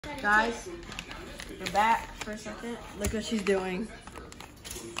Guys, we're back for a second. Look what she's doing.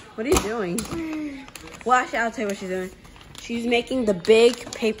 What are you doing? Well, actually, I'll tell you what she's doing. She's making the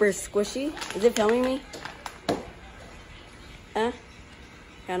big paper squishy. Is it filming me? Huh?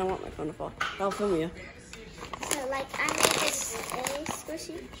 Yeah, I don't want my phone to fall. I'll film you. So, like, I made this a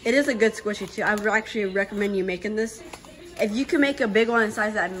squishy. It is a good squishy, too. I would actually recommend you making this. If you can make a big one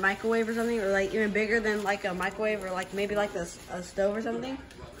inside that microwave or something, or like even bigger than like a microwave, or like maybe like a stove or something,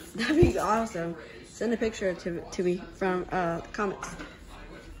 that'd be awesome. Send a picture to me from comments.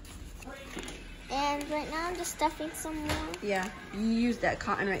 And right now I'm just stuffing some more. Yeah, you use that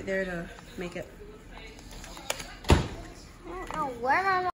cotton right there to make it. I don't know where I'm